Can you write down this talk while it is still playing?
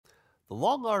The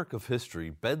long arc of history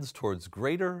bends towards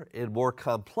greater and more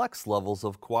complex levels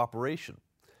of cooperation.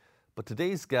 But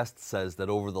today's guest says that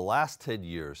over the last 10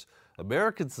 years,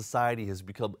 American society has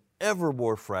become ever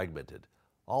more fragmented,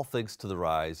 all thanks to the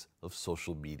rise of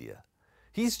social media.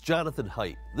 He's Jonathan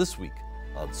Haidt, this week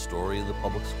on Story in the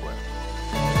Public Square.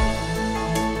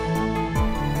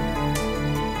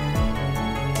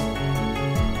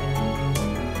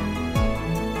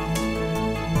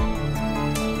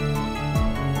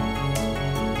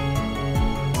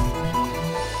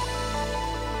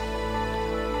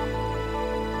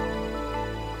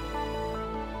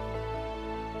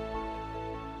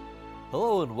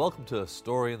 Hello and welcome to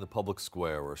Story in the Public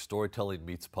Square, where storytelling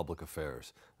meets public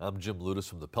affairs. I'm Jim Ludes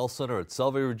from the Pell Center at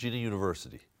Salve Regina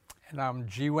University. And I'm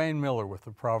G. Wayne Miller with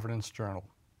the Providence Journal.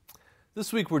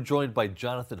 This week we're joined by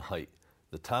Jonathan Haidt,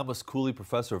 the Thomas Cooley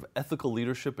Professor of Ethical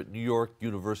Leadership at New York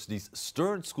University's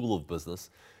Stern School of Business.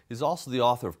 He's also the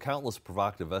author of countless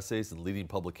provocative essays and leading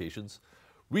publications.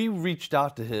 We reached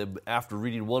out to him after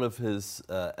reading one of his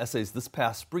essays this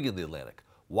past spring in The Atlantic,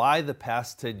 Why the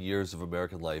Past 10 Years of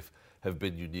American Life have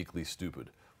been uniquely stupid.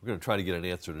 We're going to try to get an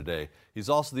answer today. He's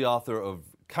also the author of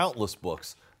countless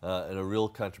books and a real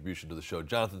contribution to the show.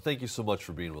 Jonathan, thank you so much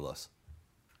for being with us.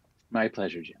 My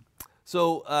pleasure, Jim.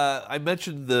 So I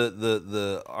mentioned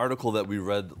the article that we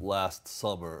read last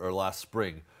summer or last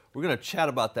spring. We're going to chat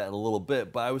about that in a little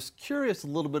bit, but I was curious a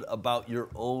little bit about your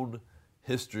own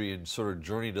history and sort of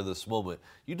journey to this moment.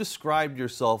 You described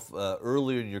yourself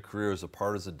earlier in your career as a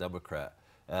partisan Democrat.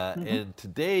 And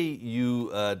today you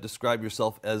describe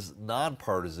yourself as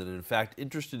nonpartisan and, in fact,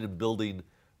 interested in building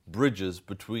bridges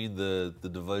between the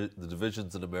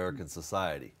divisions in American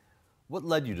society. What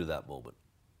led you to that moment?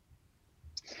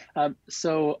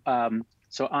 So I'm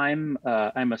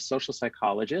a social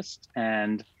psychologist,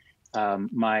 and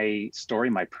my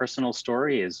personal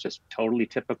story, is just totally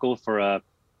typical for a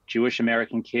Jewish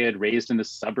American kid raised in the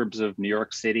suburbs of New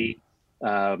York City.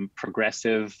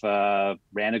 Progressive,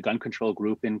 ran a gun control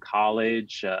group in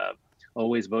college,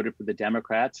 always voted for the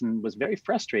Democrats, and was very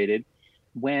frustrated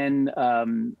when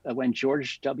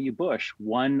George W. Bush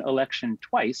won election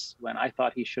twice when I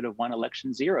thought he should have won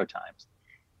election 0 times.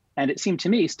 And it seemed to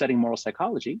me, studying moral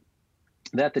psychology,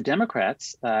 that the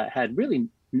Democrats had really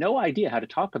no idea how to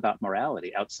talk about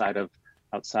morality outside of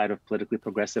politically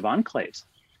progressive enclaves.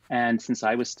 And since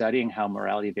I was studying how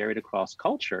morality varied across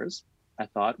cultures, I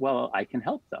thought, well, I can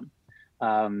help them.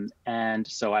 And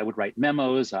so I would write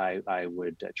memos. I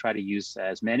would try to use,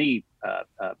 as many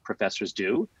professors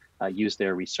do, use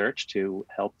their research to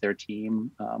help their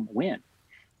team win.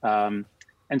 And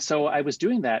so I was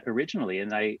doing that originally,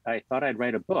 and I thought I'd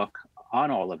write a book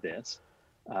on all of this,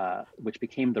 which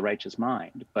became The Righteous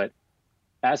Mind. But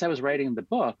as I was writing the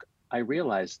book, I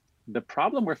realized the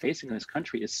problem we're facing in this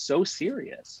country is so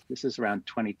serious. This is around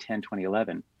 2010,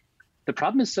 2011. The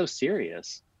problem is so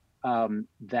serious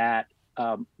that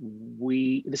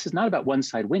this is not about one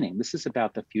side winning. This is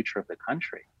about the future of the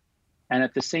country. And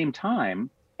at the same time,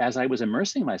 as I was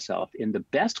immersing myself in the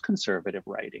best conservative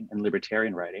writing and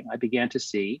libertarian writing, I began to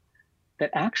see that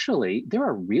actually there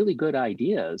are really good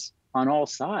ideas on all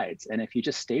sides. And if you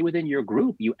just stay within your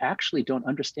group, you actually don't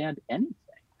understand anything.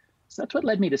 So that's what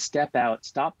led me to step out,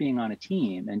 stop being on a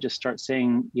team, and just start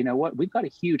saying, you know what, we've got a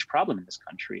huge problem in this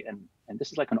country. And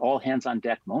this is like an all hands on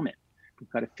deck moment. We've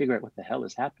got to figure out what the hell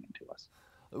is happening to us.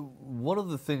 One of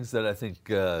the things that I think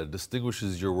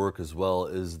distinguishes your work as well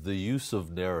is the use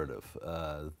of narrative.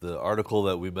 The article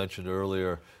that we mentioned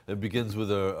earlier, it begins with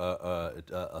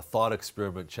a thought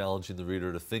experiment challenging the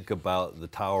reader to think about the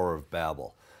Tower of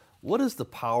Babel. What is the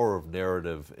power of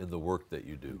narrative in the work that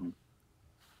you do?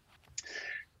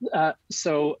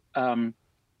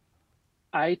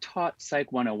 I taught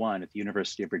Psych 101 at the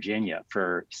University of Virginia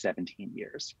for 17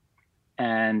 years.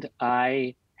 And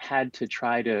I had to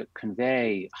try to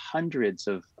convey hundreds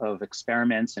of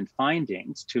experiments and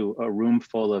findings to a room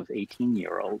full of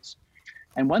 18-year-olds.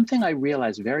 And one thing I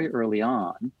realized very early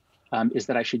on is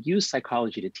that I should use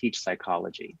psychology to teach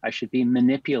psychology. I should be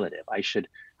manipulative. I should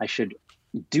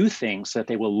do things so that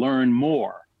they will learn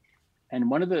more. And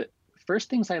one of the first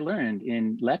things I learned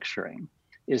in lecturing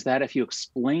is that if you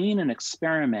explain an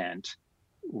experiment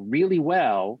really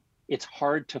well, it's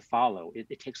hard to follow.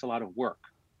 It takes a lot of work.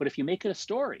 But if you make it a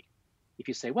story, if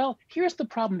you say, well, here's the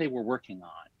problem they were working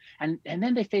on, and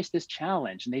then they faced this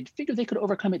challenge, and they figured they could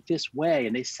overcome it this way,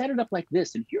 and they set it up like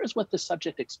this, and here's what the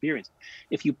subject experienced.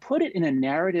 If you put it in a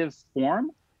narrative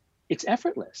form, it's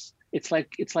effortless. It's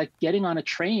like getting on a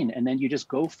train, and then you just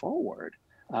go forward.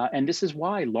 And this is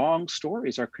why long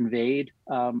stories are conveyed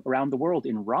around the world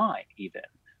in rhyme even.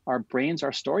 Our brains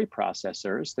are story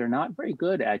processors. They're not very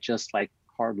good at just like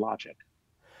hard logic.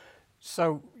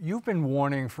 So you've been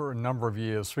warning for a number of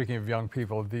years, speaking of young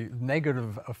people, the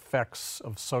negative effects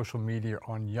of social media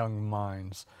on young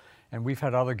minds. And we've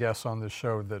had other guests on this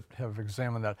show that have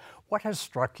examined that. What has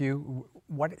struck you?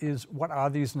 What are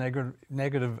these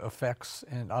negative effects,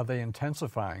 and are they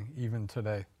intensifying even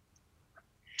today?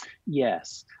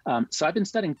 Yes. So I've been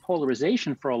studying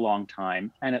polarization for a long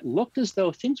time, and it looked as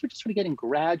though things were just sort of getting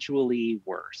gradually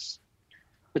worse.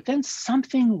 But then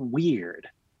something weird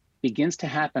begins to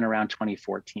happen around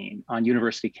 2014 on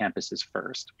university campuses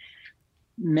first.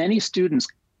 Many students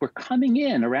were coming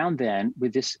in around then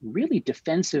with this really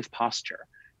defensive posture.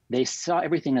 They saw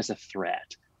everything as a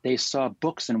threat. They saw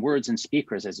books and words and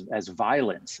speakers as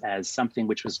violence, as something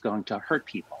which was going to hurt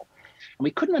people. And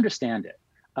we couldn't understand it.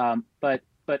 But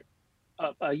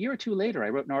a year or two later, I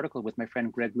wrote an article with my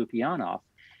friend Greg Lukianoff,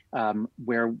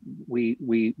 where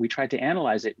we tried to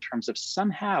analyze it in terms of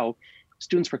somehow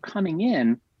students were coming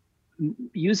in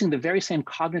using the very same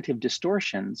cognitive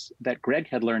distortions that Greg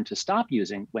had learned to stop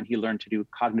using when he learned to do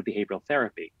cognitive behavioral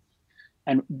therapy.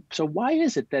 And so why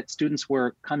is it that students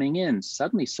were coming in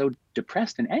suddenly so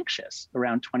depressed and anxious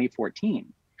around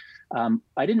 2014?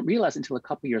 I didn't realize until a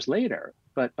couple years later,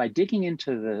 but by digging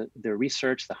into the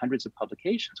research, the hundreds of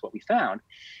publications, what we found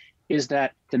is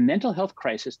that the mental health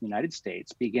crisis in the United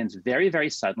States begins very,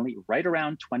 very suddenly, right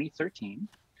around 2013.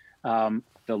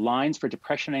 The lines for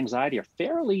depression and anxiety are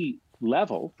fairly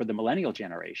level for the millennial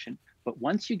generation, but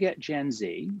once you get Gen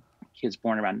Z, kids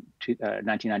born around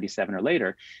 1997 or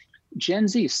later, Gen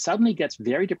Z suddenly gets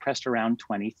very depressed around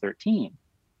 2013.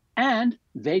 And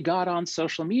they got on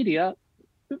social media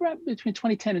between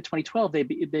 2010 and 2012, they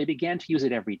began to use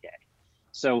it every day.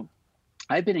 So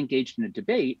I've been engaged in a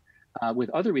debate with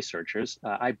other researchers.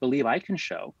 I believe I can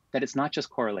show that it's not just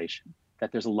correlation,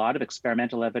 that there's a lot of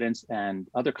experimental evidence and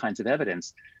other kinds of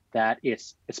evidence that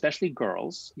it's especially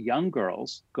girls, young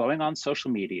girls, going on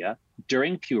social media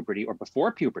during puberty or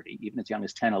before puberty, even as young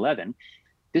as 10, 11.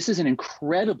 This is an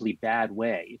incredibly bad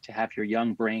way to have your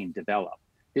young brain develop.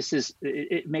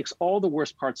 It makes all the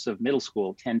worst parts of middle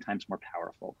school 10 times more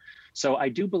powerful. So I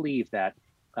do believe that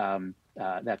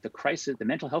that the crisis, the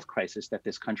mental health crisis that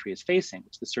this country is facing,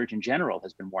 which the Surgeon General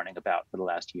has been warning about for the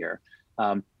last year,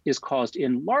 is caused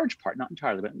in large part, not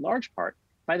entirely, but in large part,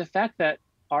 by the fact that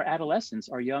our adolescents,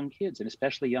 our young kids, and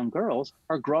especially young girls,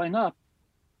 are growing up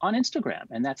on Instagram,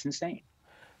 and that's insane.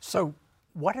 So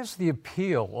what is the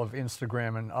appeal of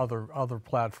Instagram and other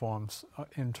platforms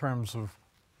in terms of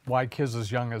why kids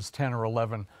as young as 10 or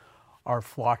 11 are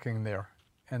flocking there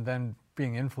and then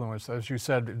being influenced? As you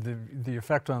said, the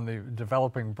effect on the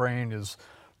developing brain is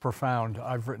profound.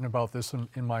 I've written about this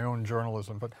in my own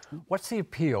journalism, but what's the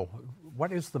appeal?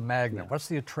 What is the magnet? What's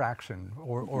the attraction?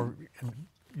 Or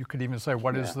you could even say,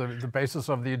 what is the basis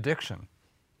of the addiction?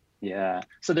 Yeah,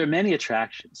 so there are many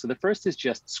attractions. So the first is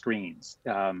just screens.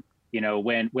 You know,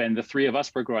 when the three of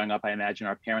us were growing up, I imagine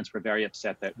our parents were very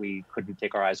upset that we couldn't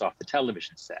take our eyes off the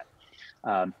television set.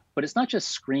 But it's not just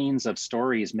screens of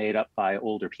stories made up by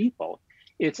older people.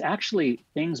 It's actually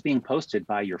things being posted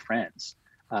by your friends.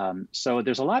 So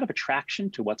there's a lot of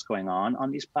attraction to what's going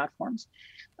on these platforms.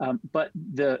 But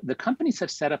the companies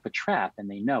have set up a trap, and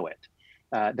they know it.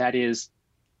 That is,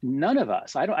 none of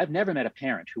us, I've never met a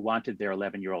parent who wanted their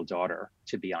 11-year-old daughter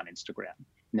to be on Instagram,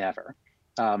 never.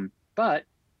 But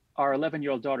our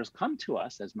 11-year-old daughters come to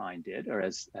us, as mine did, or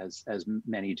as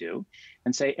many do,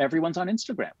 and say, everyone's on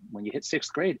Instagram. When you hit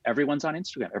 6th grade, everyone's on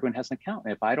Instagram. Everyone has an account.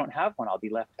 And if I don't have one, I'll be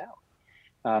left out.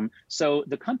 So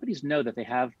the companies know that they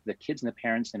have the kids and the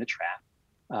parents in a trap.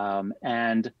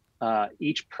 And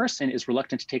each person is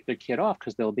reluctant to take their kid off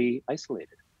because they'll be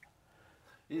isolated.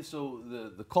 Yeah, so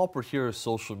the culprit here is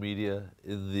social media.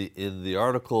 In the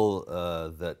article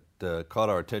that caught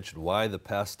our attention, why the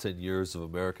past 10 years of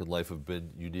American life have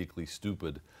been uniquely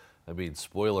stupid. I mean,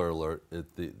 spoiler alert,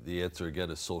 the answer again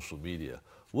is social media.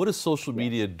 What is social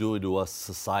media doing to us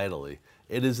societally?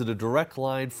 And is it a direct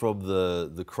line from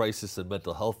the crisis in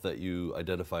mental health that you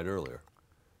identified earlier?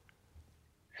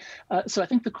 So I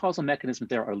think the causal mechanisms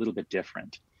there are a little bit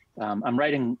different. I'm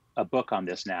writing a book on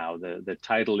this now. The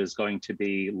title is going to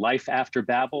be Life After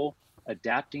Babel,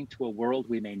 Adapting to a World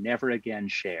We May Never Again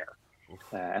Share.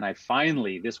 And I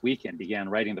finally, this weekend, began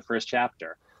writing the first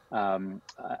chapter. And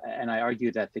I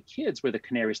argue that the kids were the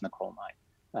canaries in the coal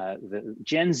mine. The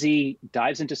Gen Z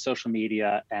dives into social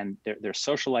media and their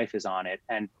social life is on it.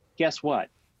 And guess what?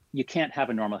 You can't have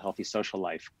a normal, healthy social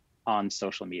life on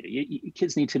social media.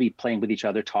 Kids need to be playing with each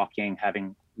other, talking,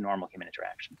 having normal human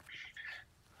interaction.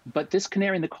 But this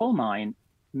canary in the coal mine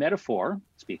metaphor,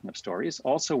 speaking of stories,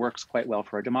 also works quite well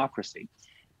for a democracy.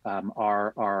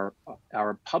 Our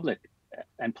public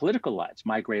and political lives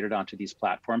migrated onto these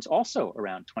platforms also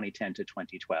around 2010 to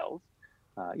 2012.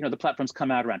 The platforms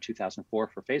come out around 2004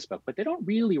 for Facebook, but they don't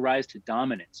really rise to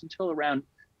dominance until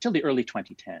the early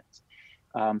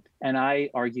 2010s. And I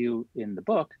argue in the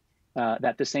book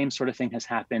that the same sort of thing has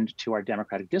happened to our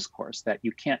democratic discourse, that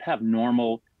you can't have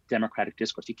normal democratic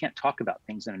discourse. You can't talk about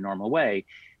things in a normal way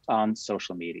on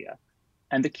social media.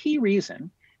 And the key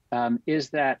reason is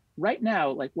that right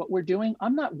now, like what we're doing,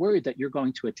 I'm not worried that you're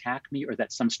going to attack me or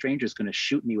that some stranger is going to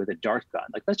shoot me with a dart gun.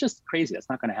 Like, that's just crazy. That's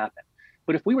not going to happen.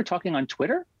 But if we were talking on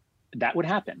Twitter, that would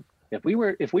happen. If we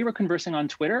were conversing on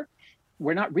Twitter,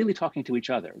 we're not really talking to each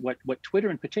other. What Twitter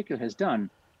in particular has done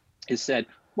is said,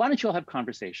 why don't you all have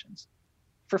conversations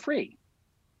for free?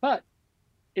 But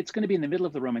it's going to be in the middle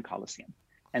of the Roman Colosseum.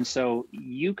 And so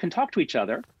you can talk to each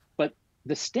other, but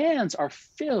the stands are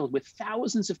filled with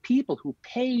thousands of people who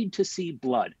paid to see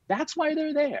blood. That's why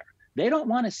they're there. They don't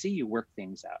want to see you work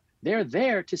things out. They're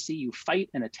there to see you fight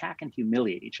and attack and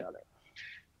humiliate each other.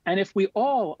 And if we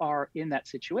all are in that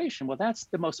situation, well, that's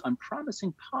the most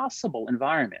unpromising possible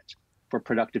environment for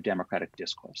productive democratic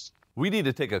discourse. We need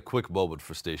to take a quick moment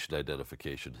for station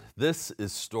identification. This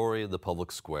is Story in the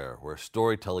Public Square, where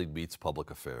storytelling meets public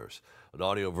affairs. An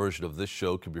audio version of this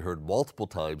show can be heard multiple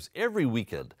times every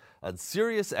weekend on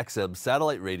Sirius XM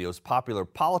satellite radio's popular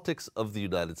Politics of the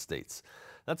United States.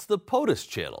 That's the POTUS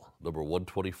channel, number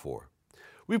 124.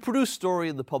 We produce Story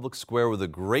in the Public Square with a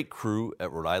great crew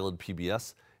at Rhode Island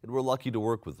PBS, and we're lucky to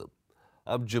work with them.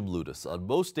 I'm Jim Ludes. On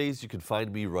most days, you can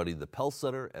find me running the Pell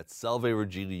Center at Salve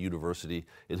Regina University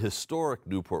in historic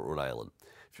Newport, Rhode Island.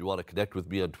 If you want to connect with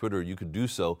me on Twitter, you can do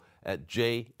so at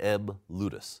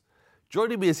JMLudes.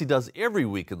 Joining me as he does every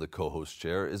week in the co-host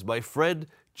chair is my friend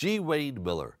G. Wayne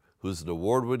Miller, who is an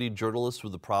award-winning journalist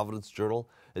with the Providence Journal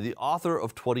and the author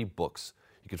of 20 books.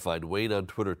 You can find Wayne on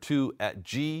Twitter too at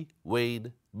G.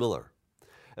 Wayne Miller.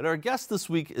 And our guest this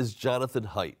week is Jonathan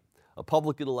Haidt, a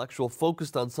public intellectual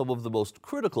focused on some of the most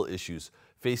critical issues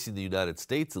facing the United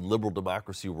States and liberal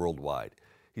democracy worldwide.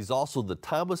 He's also the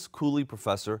Thomas Cooley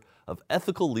Professor of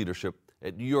Ethical Leadership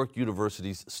at New York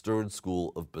University's Stern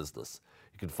School of Business.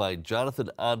 You can find Jonathan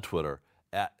on Twitter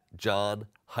at John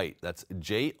Haidt. That's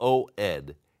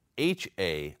JONHAIDT.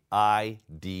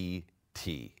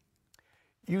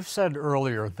 You said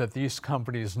earlier that these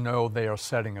companies know they are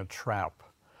setting a trap.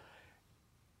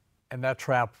 And that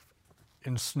trap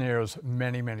ensnares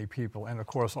many, many people. And of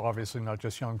course, obviously not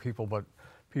just young people, but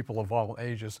people of all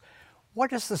ages.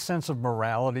 What is the sense of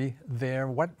morality there?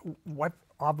 What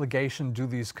obligation do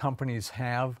these companies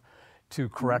have to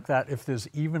correct that, if there's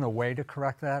even a way to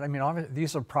correct that? I mean, obviously,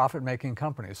 these are profit-making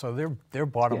companies, so their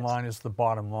bottom line is the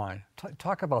bottom line.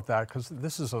 Talk about that, because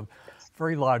this is a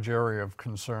very large area of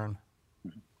concern.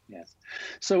 Yes.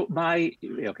 So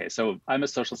I'm a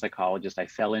social psychologist. I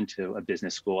fell into a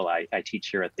business school. I teach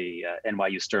here at the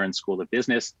NYU Stern School of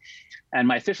Business. And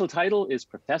my official title is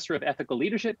Professor of Ethical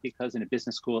Leadership, because in a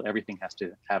business school, everything has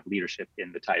to have leadership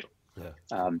in the title. Yeah.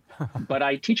 But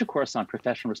I teach a course on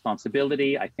professional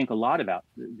responsibility. I think a lot about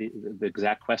the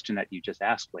exact question that you just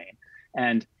asked, Wayne.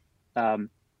 And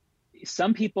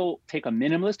some people take a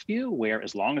minimalist view where,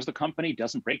 as long as the company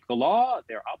doesn't break the law,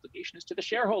 their obligation is to the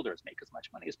shareholders, make as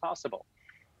much money as possible.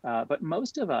 But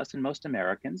most of us and most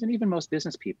Americans, and even most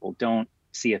business people, don't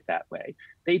see it that way.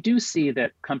 They do see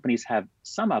that companies have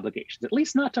some obligations, at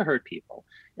least not to hurt people.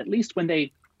 At least when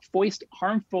they foist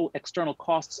harmful external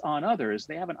costs on others,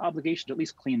 they have an obligation to at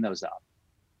least clean those up.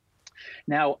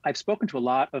 Now, I've spoken to a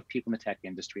lot of people in the tech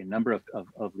industry, a number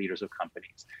of leaders of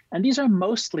companies, and these are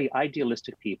mostly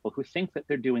idealistic people who think that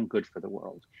they're doing good for the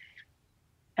world.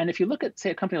 And if you look at,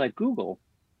 say, a company like Google,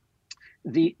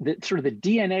 the sort of the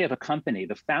DNA of a company,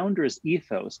 the founder's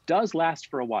ethos, does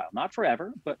last for a while, not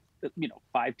forever, but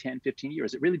 5, 10, 15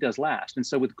 years, it really does last. And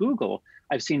so with Google,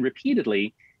 I've seen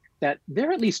repeatedly that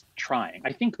they're at least trying.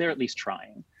 I think they're at least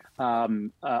trying.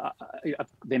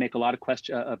 They make a lot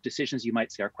of decisions you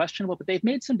might say are questionable, but they've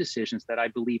made some decisions that I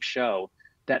believe show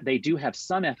that they do have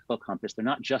some ethical compass. They're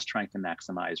not just trying to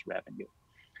maximize revenue.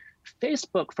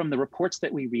 Facebook, from the reports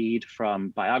that we read from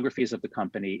biographies of the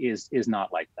company, is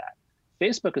not like that.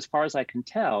 Facebook, as far as I can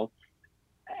tell,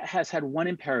 has had one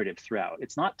imperative throughout.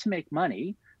 It's not to make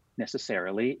money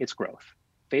necessarily, it's growth.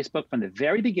 Facebook, from the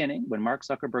very beginning, when Mark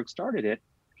Zuckerberg started it,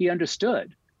 he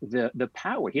understood the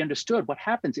power. He understood what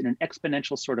happens in an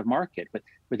exponential sort of market, but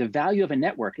where the value of a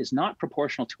network is not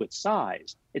proportional to its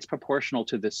size, it's proportional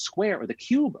to the square or the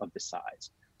cube of the size.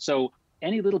 So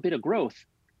any little bit of growth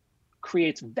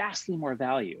creates vastly more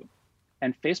value.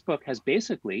 And Facebook has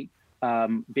basically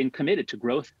been committed to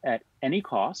growth at any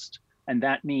cost. And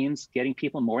that means getting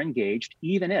people more engaged,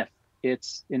 even if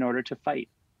it's in order to fight.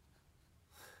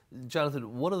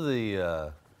 Jonathan, one of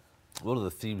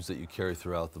the themes that you carry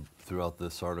throughout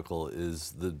this article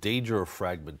is the danger of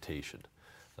fragmentation.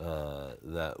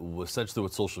 That essentially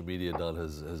what social media done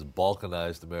has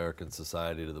balkanized American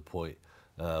society to the point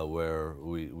where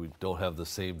we don't have the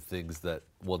same things that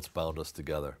once bound us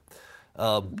together.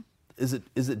 Is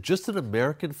it just an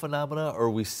American phenomena, or are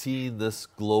we seeing this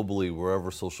globally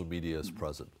wherever social media is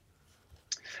present?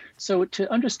 So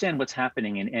to understand what's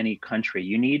happening in any country,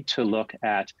 you need to look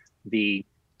at the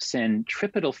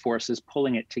centripetal forces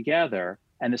pulling it together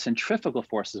and the centrifugal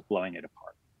forces blowing it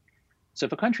apart. So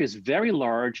if a country is very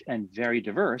large and very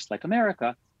diverse, like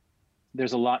America,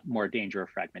 there's a lot more danger of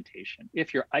fragmentation.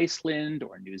 If you're Iceland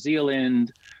or New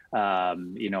Zealand,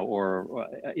 or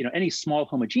any small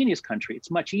homogeneous country, it's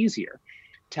much easier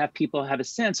to have people have a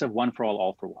sense of one for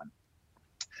all for one.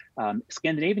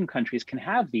 Scandinavian countries can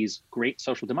have these great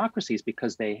social democracies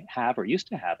because they have or used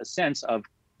to have a sense of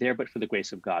there but for the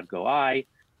grace of God go I.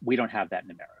 We don't have that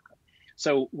in America.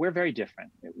 So we're very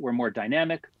different. We're more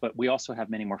dynamic, but we also have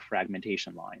many more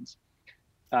fragmentation lines.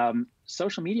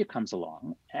 Social media comes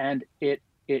along, and it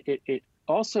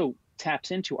also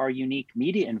taps into our unique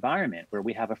media environment where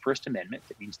we have a First Amendment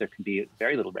that means there can be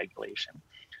very little regulation.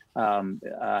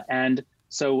 And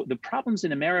so the problems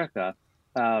in America,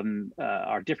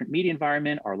 our different media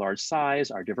environment, our large size,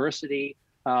 our diversity,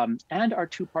 and our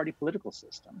two-party political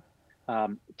system.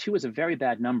 Two is a very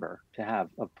bad number to have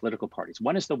of political parties.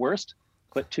 One is the worst,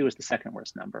 but two is the second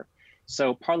worst number.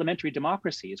 So parliamentary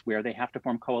democracies where they have to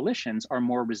form coalitions are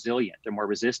more resilient, they're more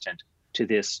resistant to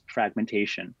this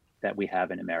fragmentation that we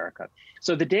have in America.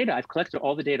 So the data, I've collected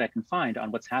all the data I can find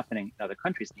on what's happening in other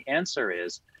countries. The answer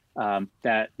is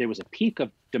that there was a peak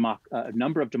of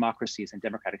number of democracies and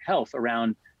democratic health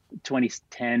around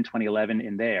 2010, 2011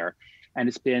 in there. And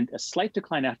it's been a slight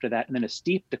decline after that, and then a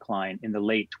steep decline in the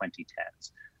late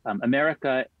 2010s.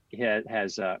 America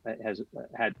has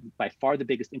had by far the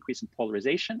biggest increase in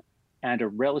polarization and a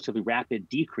relatively rapid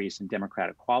decrease in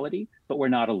democratic quality, but we're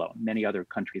not alone. Many other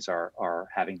countries are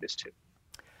having this too.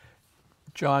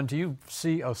 John, do you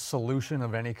see a solution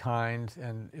of any kind?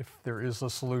 And if there is a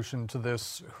solution to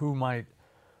this, who might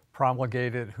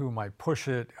promulgate it? Who might push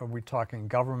it? Are we talking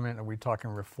government? Are we talking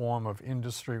reform of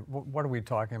industry? What are we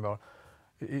talking about?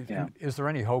 Is there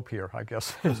any hope here, I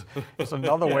guess, is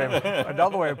another way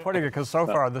of putting it, because so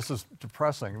far this is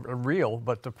depressing, real,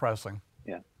 but depressing.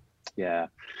 Yeah.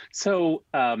 So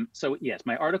yes,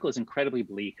 my article is incredibly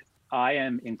bleak. I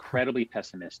am incredibly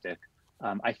pessimistic.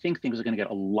 I think things are going to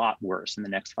get a lot worse in the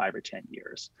next 5 or 10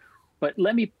 years. But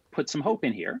let me put some hope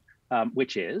in here,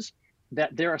 which is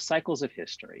that there are cycles of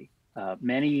history.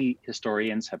 Many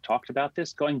historians have talked about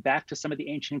this, going back to some of the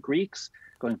ancient Greeks,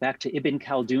 going back to Ibn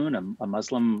Khaldun, a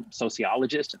Muslim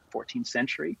sociologist in the 14th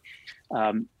century.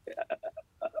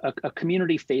 A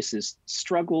community faces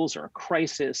struggles or a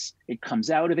crisis, it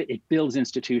comes out of it, it builds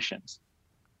institutions.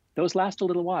 Those last a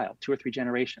little while, 2 or 3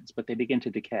 generations, but they begin to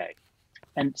decay.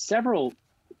 And several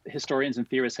historians and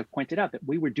theorists have pointed out that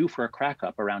we were due for a crack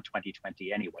up around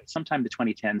 2020 anyway. Sometime the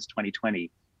 2010s, 2020,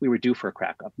 we were due for a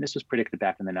crack up. And this was predicted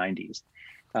back in the 90s.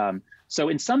 So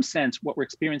in some sense, what we're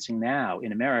experiencing now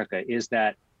in America is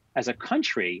that as a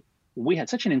country, we had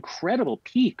such an incredible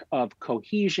peak of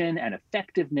cohesion and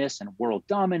effectiveness and world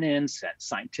dominance and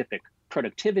scientific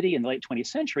productivity in the late 20th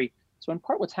century. So in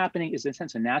part, what's happening is in a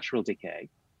sense a natural decay.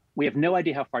 We have no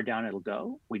idea how far down it'll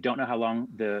go. We don't know how long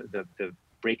the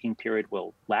breaking period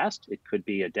will last. It could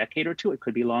be a decade or 2. It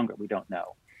could be longer. We don't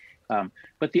know.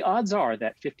 But the odds are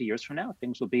that 50 years from now,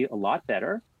 things will be a lot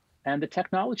better. And the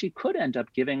technology could end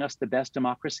up giving us the best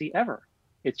democracy ever.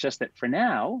 It's just that for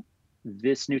now,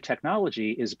 this new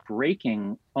technology is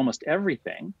breaking almost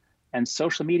everything. And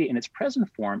social media in its present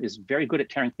form is very good at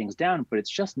tearing things down, but it's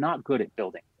just not good at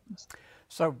building things.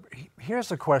 So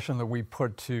here's a question that we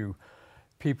put to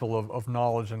people of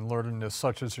knowledge and learnedness,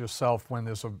 such as yourself, when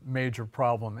there's a major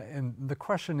problem. And the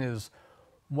question is,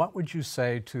 what would you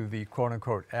say to the quote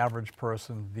unquote average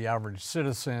person, the average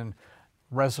citizen,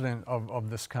 resident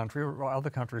of this country or other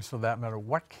countries for that matter?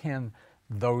 What can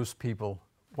those people,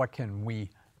 what can we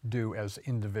do as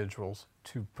individuals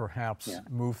to perhaps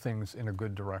move things in a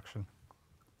good direction?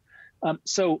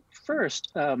 So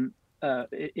first,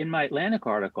 in my Atlantic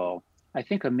article, I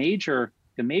think the major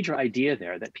idea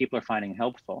there that people are finding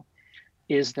helpful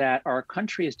is that our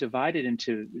country is divided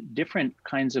into different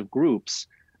kinds of groups.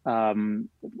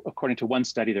 According to one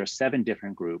study, there are 7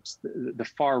 different groups. The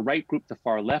far right group, the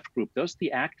far left group, those are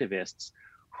the activists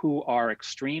who are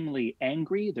extremely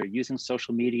angry. They're using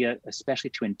social media, especially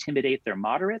to intimidate their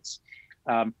moderates.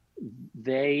 Of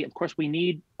course, we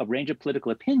need a range of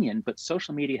political opinion, but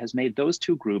social media has made those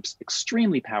 2 groups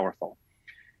extremely powerful.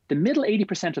 The middle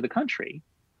 80% of the country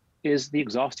is the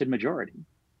exhausted majority.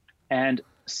 And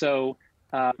so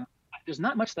there's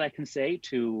not much that I can say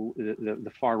to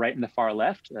the far right and the far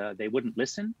left. They wouldn't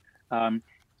listen.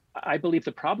 I believe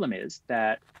the problem is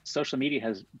that social media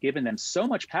has given them so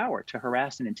much power to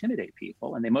harass and intimidate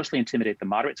people, and they mostly intimidate the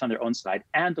moderates on their own side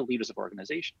and the leaders of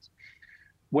organizations.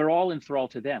 We're all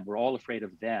enthralled to them. We're all afraid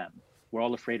of them. We're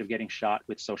all afraid of getting shot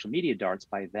with social media darts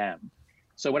by them.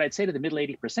 So what I'd say to the middle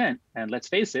 80%, and let's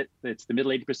face it, it's the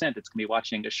middle 80% that's going to be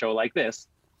watching a show like this.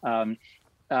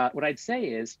 What I'd say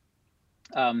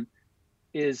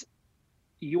is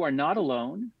you are not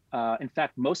alone. In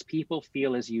fact, most people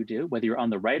feel as you do, whether you're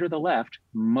on the right or the left.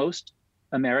 Most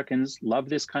Americans love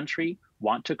this country,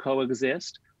 want to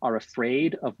coexist, are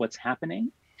afraid of what's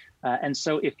happening. And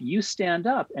so if you stand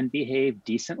up and behave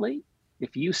decently,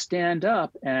 if you stand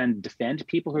up and defend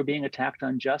people who are being attacked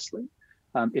unjustly,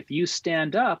 if you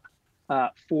stand up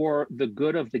for the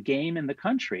good of the game in the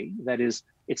country, that is,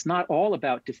 it's not all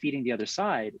about defeating the other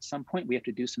side. At some point, we have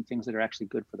to do some things that are actually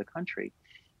good for the country.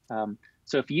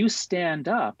 So if you stand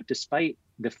up, despite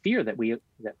the fear that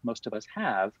most of us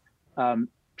have,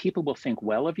 people will think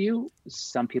well of you.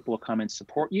 Some people will come and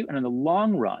support you. And in the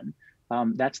long run,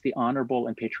 that's the honorable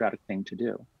and patriotic thing to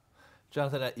do.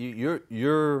 Jonathan,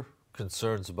 your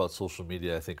concerns about social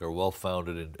media, I think, are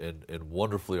well-founded and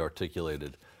wonderfully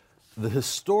articulated. The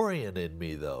historian in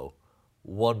me, though,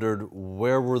 wondered,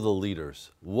 where were the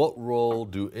leaders? What role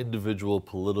do individual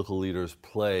political leaders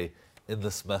play in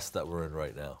this mess that we're in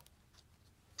right now?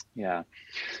 Yeah.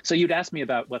 So you'd asked me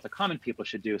about what the common people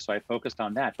should do, so I focused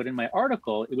on that. But in my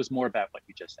article, it was more about what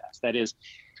you just asked. That is,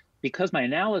 because my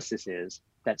analysis is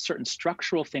that certain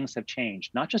structural things have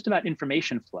changed, not just about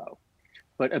information flow,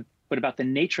 but about the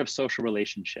nature of social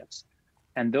relationships.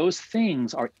 And those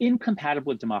things are incompatible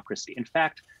with democracy. In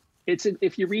fact,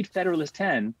 if you read Federalist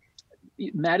 10,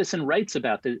 Madison writes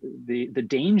about the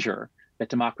danger that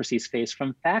democracies face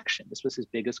from faction. This was his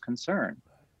biggest concern.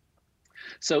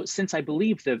 So since I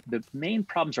believe the main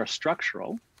problems are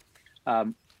structural,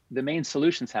 the main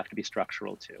solutions have to be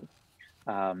structural too.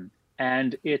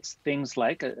 And it's things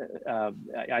like,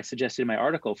 I suggested in my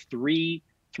article, three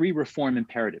reform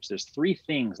imperatives. There's three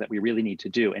things that we really need to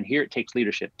do. And here it takes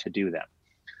leadership to do them.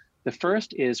 The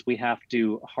first is we have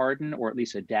to harden or at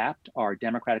least adapt our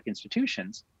democratic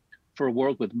institutions for a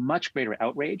world with much greater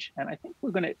outrage. And I think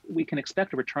we can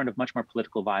expect a return of much more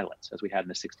political violence as we had in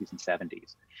the 60s and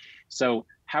 70s. So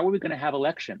how are we going to have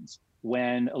elections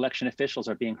when election officials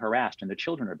are being harassed and their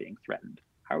children are being threatened?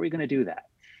 How are we going to do that?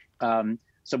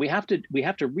 So we have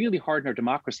to really harden our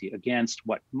democracy against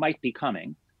what might be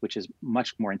coming, which is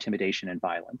much more intimidation and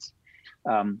violence.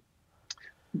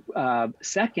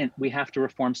 Second, we have to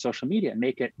reform social media and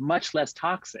make it much less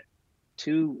toxic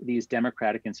to these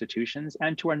democratic institutions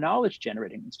and to our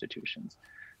knowledge-generating institutions.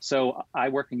 So I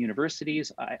work in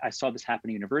universities. I saw this happen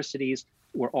in universities.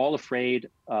 We're all afraid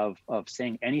of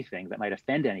saying anything that might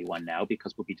offend anyone now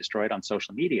because we'll be destroyed on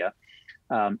social media.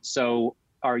 So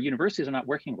our universities are not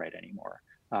working right anymore.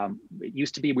 It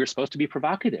used to be we're supposed to be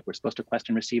provocative. We're supposed to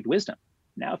question received wisdom.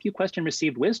 Now, if you question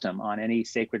received wisdom on any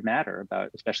sacred matter,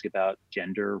 especially about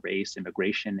gender, race,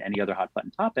 immigration, any other hot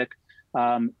button topic,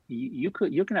 you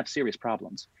can have serious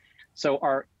problems. So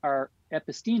our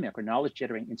epistemic or knowledge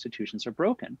generating institutions are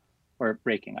broken or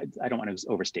breaking. I don't want to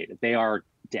overstate it. They are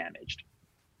damaged.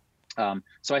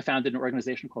 So I founded an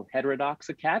organization called Heterodox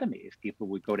Academy. If people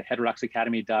would go to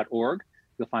heterodoxacademy.org,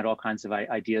 you'll find all kinds of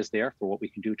ideas there for what we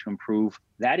can do to improve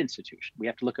that institution. We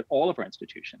have to look at all of our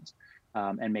institutions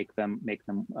and make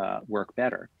them work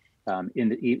better,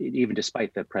 even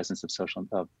despite the presence of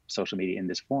social media in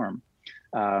this form.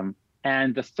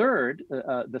 And the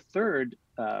third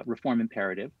reform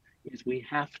imperative is we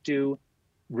have to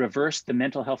reverse the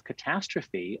mental health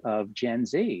catastrophe of Gen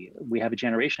Z. We have a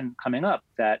generation coming up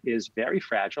that is very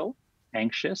fragile,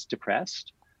 anxious,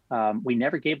 depressed. We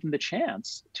never gave them the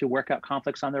chance to work out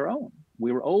conflicts on their own.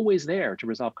 We were always there to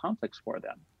resolve conflicts for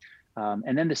them.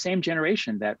 And then the same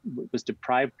generation that was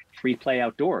deprived free play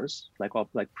outdoors, like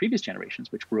previous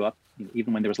generations, which grew up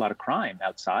even when there was a lot of crime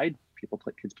outside,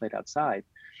 kids played outside.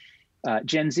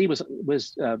 Gen Z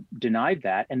was denied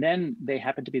that, and then they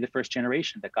happened to be the first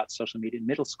generation that got social media in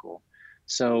middle school.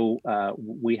 So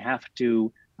we have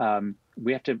to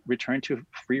return to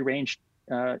free range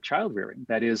child rearing.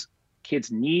 That is,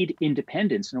 kids need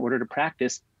independence in order to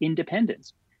practice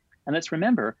independence. And let's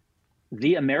remember,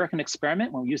 the American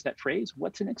experiment, when we use that phrase,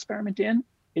 what's an experiment in?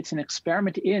 It's an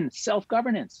experiment in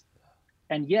self-governance.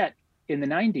 And yet, in the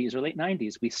 90s or late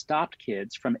 90s, we stopped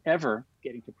kids from ever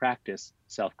getting to practice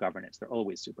self-governance. They're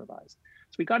always supervised.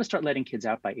 So we got to start letting kids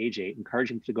out by age 8,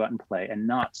 encouraging them to go out and play and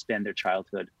not spend their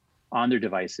childhood on their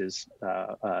devices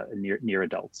near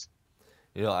adults.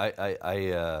 You know,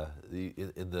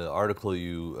 in the article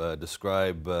you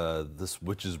describe this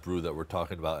witch's brew that we're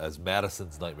talking about as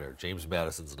Madison's nightmare, James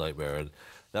Madison's nightmare, and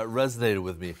that resonated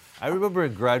with me. I remember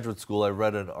in graduate school I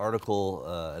read an article,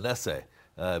 an essay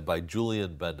by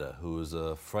Julien Benda, who was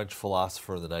a French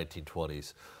philosopher in the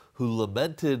 1920s, who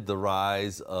lamented the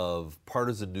rise of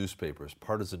partisan newspapers,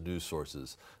 partisan news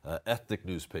sources, ethnic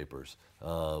newspapers,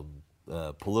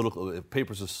 political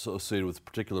papers associated with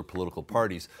particular political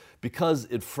parties, because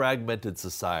it fragmented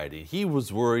society. He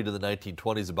was worried in the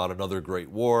 1920s about another great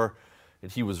war,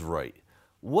 and he was right.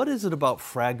 What is it about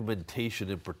fragmentation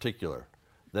in particular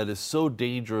that is so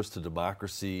dangerous to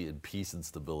democracy and peace and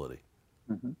stability?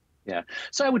 Mm-hmm. Yeah.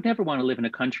 So I would never want to live in a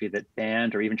country that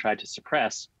banned or even tried to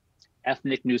suppress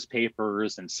ethnic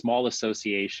newspapers and small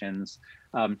associations.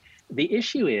 The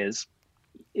issue is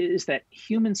that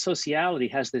human sociality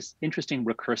has this interesting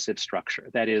recursive structure.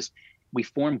 That is, we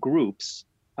form groups,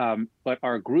 but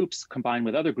our groups combine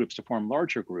with other groups to form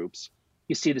larger groups.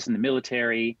 You see this in the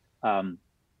military.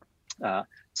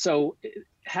 So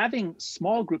having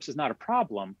small groups is not a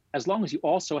problem as long as you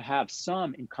also have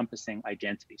some encompassing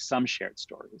identity, some shared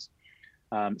stories.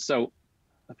 So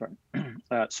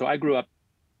I grew up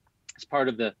as part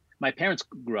of my parents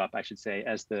grew up, I should say,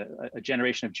 as a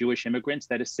generation of Jewish immigrants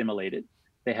that assimilated.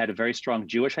 They had a very strong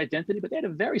Jewish identity, but they had a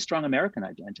very strong American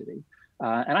identity.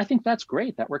 And I think that's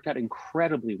great. That worked out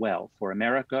incredibly well for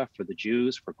America, for the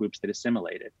Jews, for groups that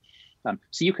assimilated.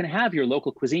 So you can have your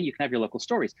local cuisine, you can have your local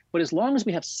stories, but as long as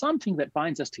we have something that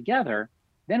binds us together,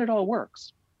 then it all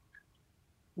works.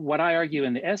 What I argue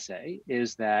in the essay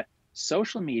is that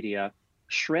social media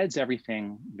shreds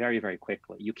everything very, very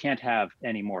quickly. You can't have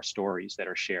any more stories that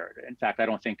are shared. In fact, I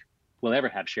don't think we'll ever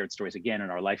have shared stories again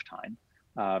in our lifetime.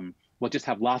 We'll just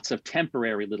have lots of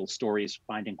temporary little stories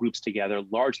binding groups together,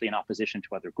 largely in opposition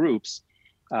to other groups,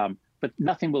 but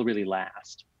nothing will really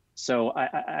last. So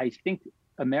I think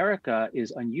America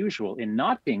is unusual in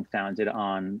not being founded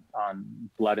on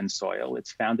blood and soil.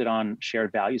 It's founded on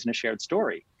shared values and a shared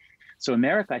story. So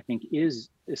America, I think, is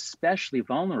especially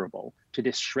vulnerable to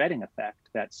this shredding effect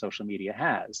that social media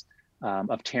has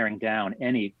of tearing down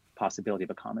any possibility of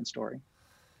a common story.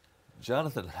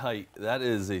 Jonathan Haidt, that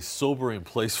is a sobering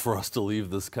place for us to leave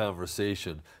this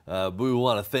conversation. But we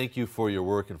want to thank you for your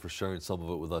work and for sharing some of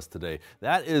it with us today.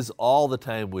 That is all the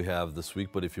time we have this week,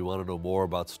 but if you want to know more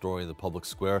about Story in the Public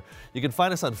Square, you can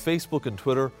find us on Facebook and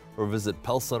Twitter, or visit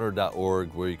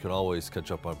pellcenter.org, where you can always catch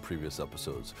up on previous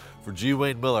episodes. For G.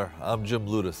 Wayne Miller, I'm Jim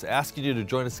Ludes, asking you to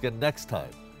join us again next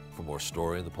time for more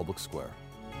Story in the Public Square.